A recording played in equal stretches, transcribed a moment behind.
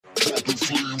Hi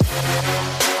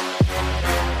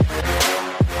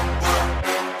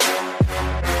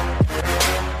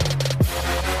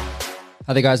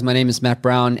there guys, my name is Matt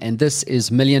Brown and this is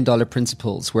 $1 Million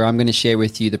Principles, where I'm going to share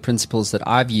with you the principles that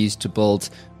I've used to build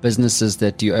businesses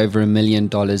that do over $1 million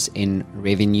in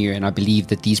revenue. And I believe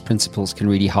that these principles can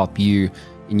really help you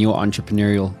in your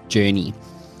entrepreneurial journey.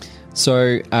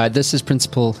 So this is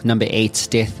principle number 8,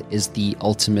 death is the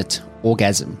ultimate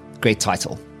orgasm. Great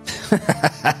title.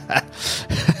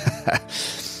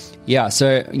 Yeah,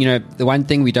 so, the one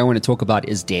thing we don't want to talk about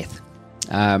is death.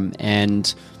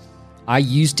 And I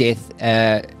use death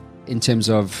in terms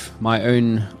of my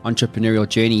own entrepreneurial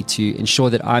journey to ensure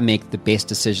that I make the best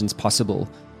decisions possible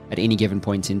at any given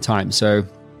point in time. So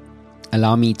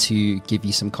allow me to give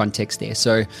you some context there.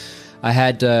 So I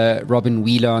had Robin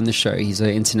Wheeler on the show. He's an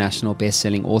international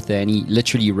best-selling author, and he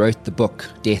literally wrote the book,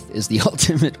 Death is the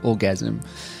Ultimate Orgasm.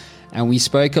 And we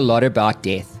spoke a lot about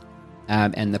death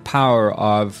and the power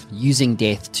of using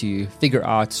death to figure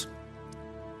out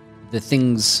the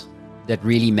things that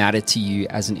really matter to you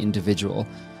as an individual.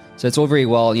 So it's all very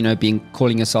well,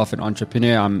 calling yourself an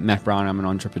entrepreneur. I'm Matt Brown, I'm an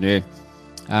entrepreneur.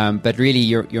 But really,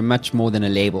 you're much more than a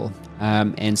label.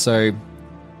 And so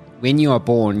when you are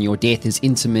born, your death is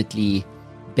intimately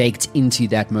baked into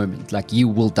that moment. Like, you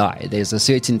will die. There's a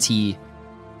certainty.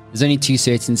 There's only 2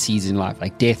 certainties in life,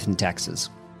 like death and taxes,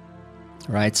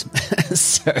 right?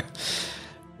 So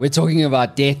we're talking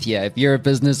about death here. If you're a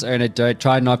business owner, don't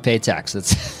try not pay tax.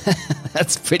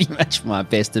 That's pretty much my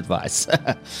best advice.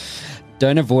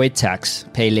 Don't avoid tax,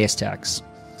 pay less tax.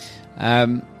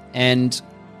 So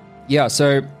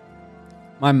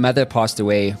my mother passed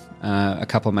away a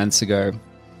couple months ago,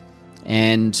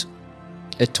 and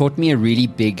it taught me a really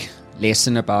big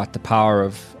lesson about the power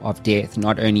of death,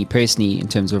 not only personally in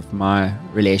terms of my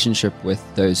relationship with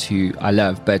those who I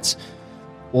love, but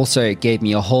also it gave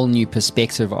me a whole new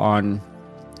perspective on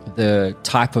the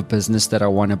type of business that I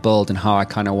want to build and how I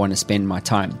kind of want to spend my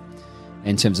time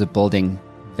in terms of building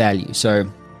value. So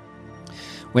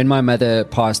when my mother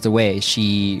passed away,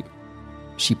 she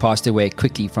passed away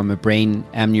quickly from a brain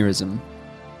aneurysm,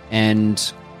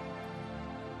 and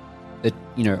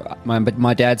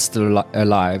my dad's still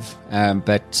alive.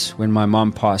 But when my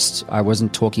mom passed, I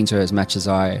wasn't talking to her as much as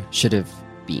I should have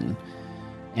been.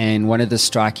 And one of the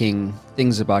striking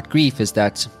things about grief is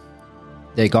that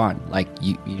they're gone. Like,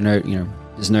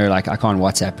 there's no, I can't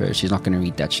WhatsApp her. She's not going to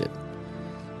read that shit.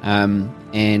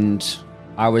 And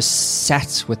I was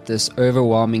sat with this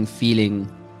overwhelming feeling,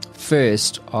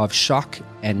 first of shock,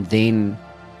 and then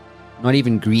not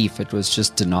even grief. It was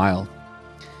just denial.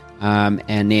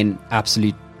 And then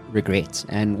absolute regret.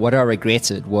 And what I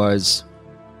regretted was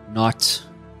not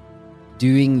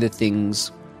doing the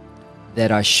things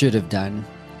that I should have done,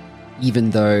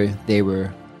 even though they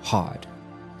were hard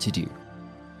to do.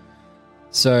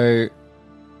 So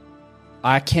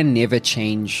I can never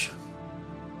change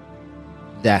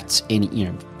that.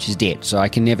 She's dead, so I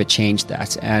can never change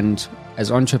that. And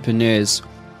as entrepreneurs,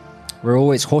 we're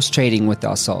always horse trading with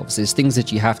ourselves. There's things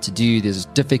that you have to do. There's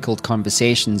difficult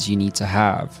conversations you need to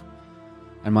have.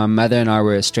 And my mother and I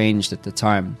were estranged at the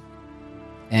time,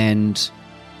 and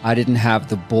I didn't have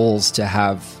the balls to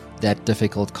have that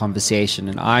difficult conversation.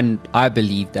 And I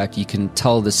believe that you can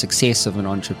tell the success of an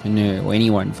entrepreneur, or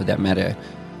anyone for that matter,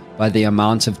 by the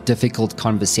amount of difficult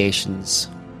conversations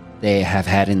they have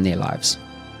had in their lives.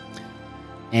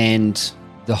 And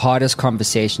the hardest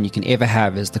conversation you can ever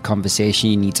have is the conversation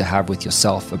you need to have with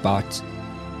yourself about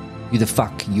who the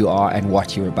fuck you are and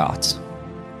what you're about,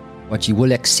 what you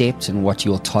will accept and what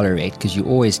you will tolerate, because you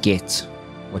always get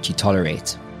what you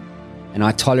tolerate. And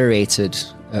I tolerated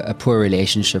a poor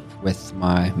relationship with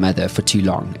my mother for too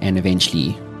long, and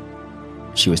eventually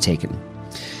she was taken.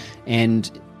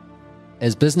 And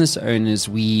as business owners,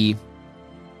 we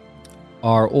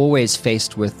are always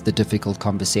faced with the difficult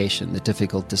conversation, the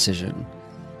difficult decision.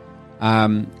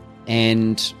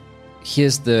 And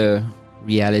here's the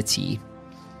reality.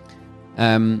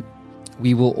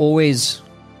 We will always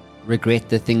regret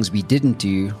the things we didn't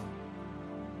do.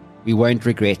 We won't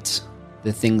regret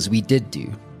the things we did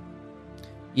do.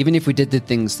 Even if we did the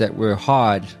things that were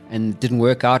hard and didn't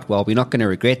work out well, we're not going to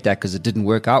regret that because it didn't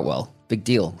work out well. Big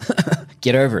deal.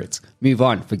 Get over it. Move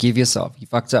on. Forgive yourself. You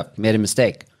fucked up. You made a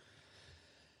mistake.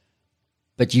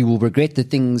 But you will regret the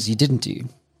things you didn't do.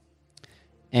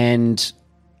 And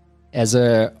as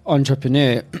an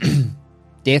entrepreneur,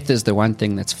 death is the one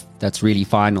thing that's really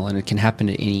final, and it can happen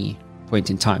at any point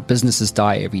in time. Businesses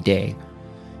die every day,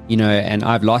 and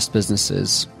I've lost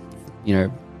businesses,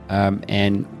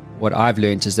 and what I've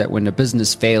learned is that when a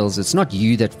business fails, it's not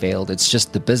you that failed. It's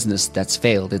just the business that's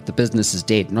failed. The business is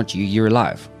dead, not you. You're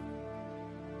alive.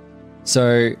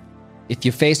 So if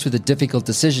you're faced with a difficult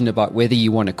decision about whether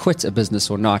you want to quit a business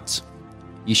or not,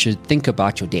 you should think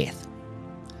about your death.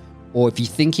 Or if you're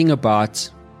thinking about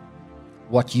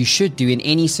what you should do in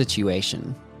any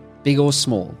situation, big or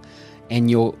small,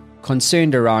 and you're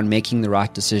concerned around making the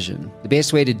right decision, the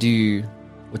best way to do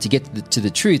or to get to the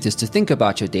truth is to think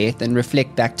about your death and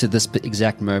reflect back to this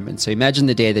exact moment. So imagine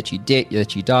the day that you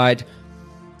died,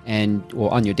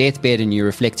 or on your deathbed, and you're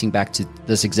reflecting back to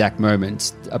this exact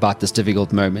moment, about this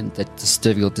difficult moment, this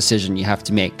difficult decision you have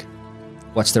to make.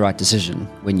 What's the right decision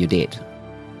when you're dead?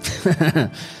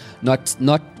 Not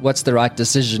what's the right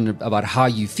decision about how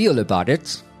you feel about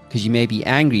it, because you may be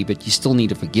angry, but you still need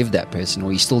to forgive that person,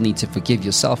 or you still need to forgive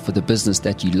yourself for the business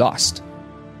that you lost.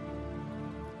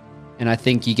 And I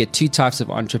think you get two types of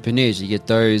entrepreneurs. You get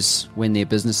those when their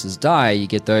businesses die, you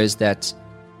get those that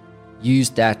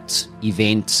use that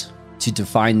event to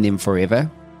define them forever.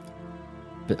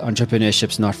 But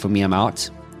entrepreneurship's not for me, I'm out.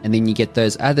 And then you get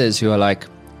those others who are like,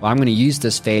 well, I'm going to use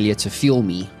this failure to fuel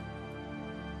me.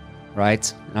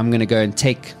 Right? And I'm going to go and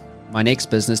take my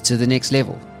next business to the next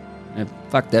level. And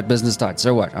fuck, that business died.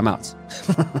 So what? I'm out.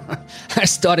 I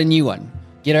start a new one.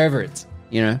 Get over it.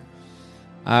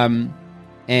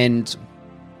 And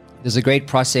there's a great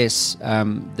process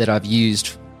that I've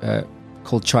used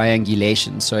called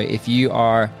triangulation. So if you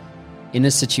are in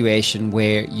a situation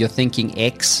where you're thinking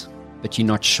X, but you're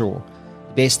not sure,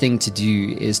 the best thing to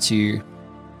do is to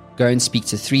go and speak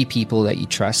to 3 people that you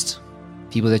trust,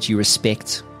 people that you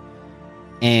respect,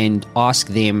 and ask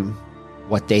them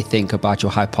what they think about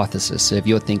your hypothesis. So if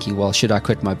you're thinking, well, should I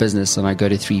quit my business? And I go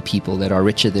to 3 people that are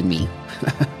richer than me,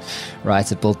 right,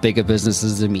 that built bigger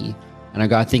businesses than me, and I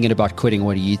go thinking about quitting,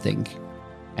 what do you think?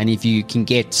 And if you can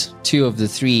get 2 of the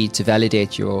 3 to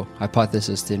validate your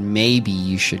hypothesis, then maybe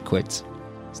you should quit.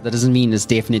 So that doesn't mean it's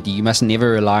definitely, you must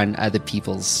never rely on other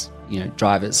people's,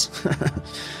 drivers.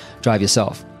 Drive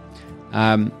yourself.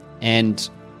 And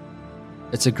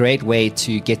it's a great way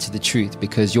to get to the truth,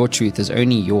 because your truth is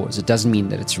only yours. It doesn't mean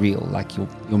that it's real. Like your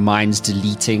mind's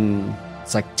deleting.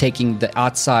 It's like taking the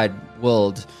outside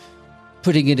world,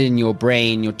 putting it in your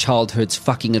brain, your childhood's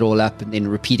fucking it all up, and then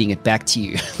repeating it back to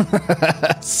you.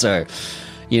 So,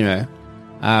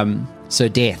 so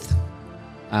death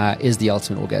is the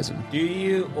ultimate orgasm. Do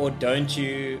you or don't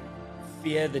you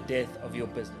fear the death of your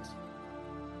business?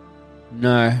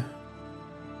 No.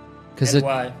 And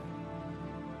why?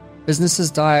 Businesses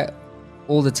die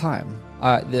all the time.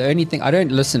 The only thing I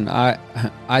don't listen.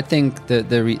 I think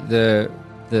the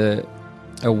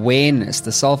awareness,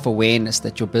 the self-awareness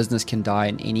that your business can die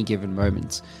in any given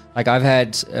moment. Like I've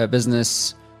had a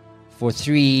business for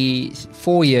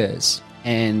 3-4 years,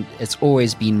 and it's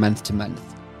always been month to month.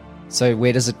 So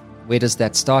where does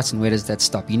that start and where does that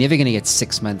stop? You're never going to get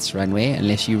 6 months runway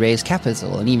unless you raise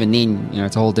capital, and even then,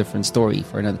 it's a whole different story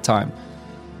for another time.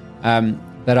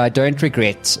 But I don't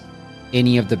regret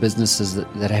any of the businesses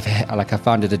that I've had. Like I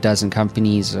founded a dozen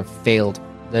companies, I've failed.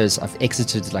 I've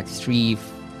exited like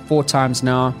 3-4 times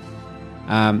now.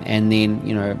 And then,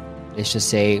 let's just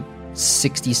say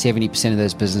 60-70% of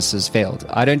those businesses failed.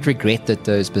 I don't regret that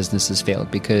those businesses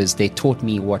failed, because they taught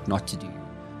me what not to do.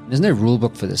 There's no rule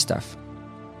book for this stuff.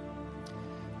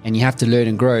 And you have to learn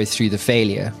and grow through the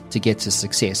failure to get to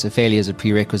success. So failure is a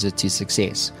prerequisite to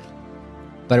success.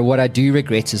 But what I do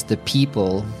regret is the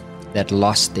people that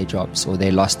lost their jobs or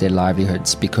they lost their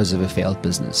livelihoods because of a failed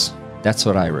business. That's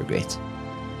what I regret.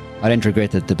 I don't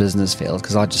regret that the business failed,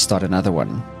 because I'll just start another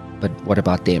one. But what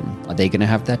about them? Are they going to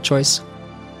have that choice?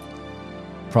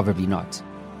 Probably not.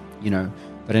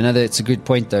 But it's a good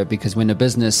point though, because when a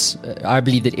business, I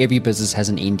believe that every business has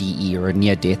an NDE, or a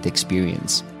near-death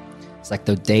experience. It's like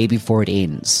the day before it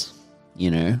ends,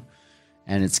 and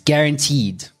it's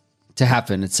guaranteed to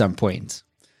happen at some point.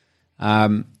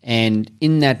 And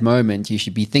in that moment, you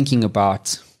should be thinking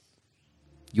about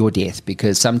your death,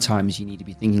 because sometimes you need to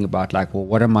be thinking about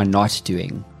what am I not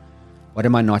doing? What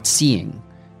am I not seeing?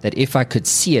 That if I could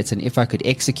see it and if I could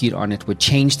execute on it would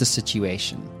change the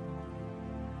situation.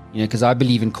 Because I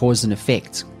believe in cause and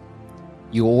effect.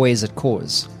 You're always at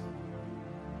cause.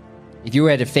 If you're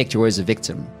at effect, you're always a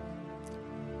victim.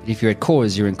 But if you're at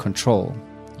cause, you're in control.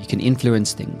 You can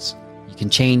influence things. You can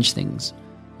change things.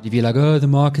 But if you're like, oh, the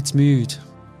market's moved,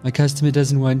 my customer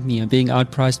doesn't want me, I'm being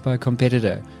outpriced by a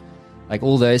competitor,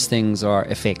 all those things are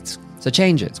effect. So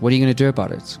change it. What are you going to do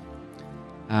about it?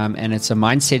 And it's a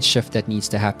mindset shift that needs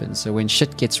to happen. So when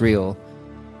shit gets real,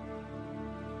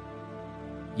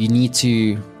 you need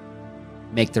to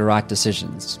make the right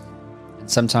decisions. And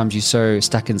sometimes you're so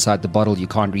stuck inside the bottle you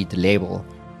can't read the label.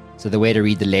 So the way to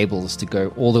read the label is to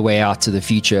go all the way out to the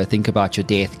future, think about your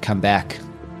death, come back,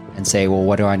 and say, well,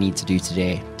 what do I need to do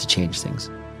today to change things?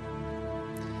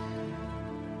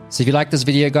 So if you like this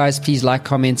video, guys, please like,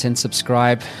 comment, and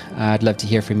subscribe. I'd love to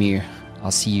hear from you.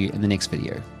 I'll see you in the next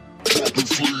video.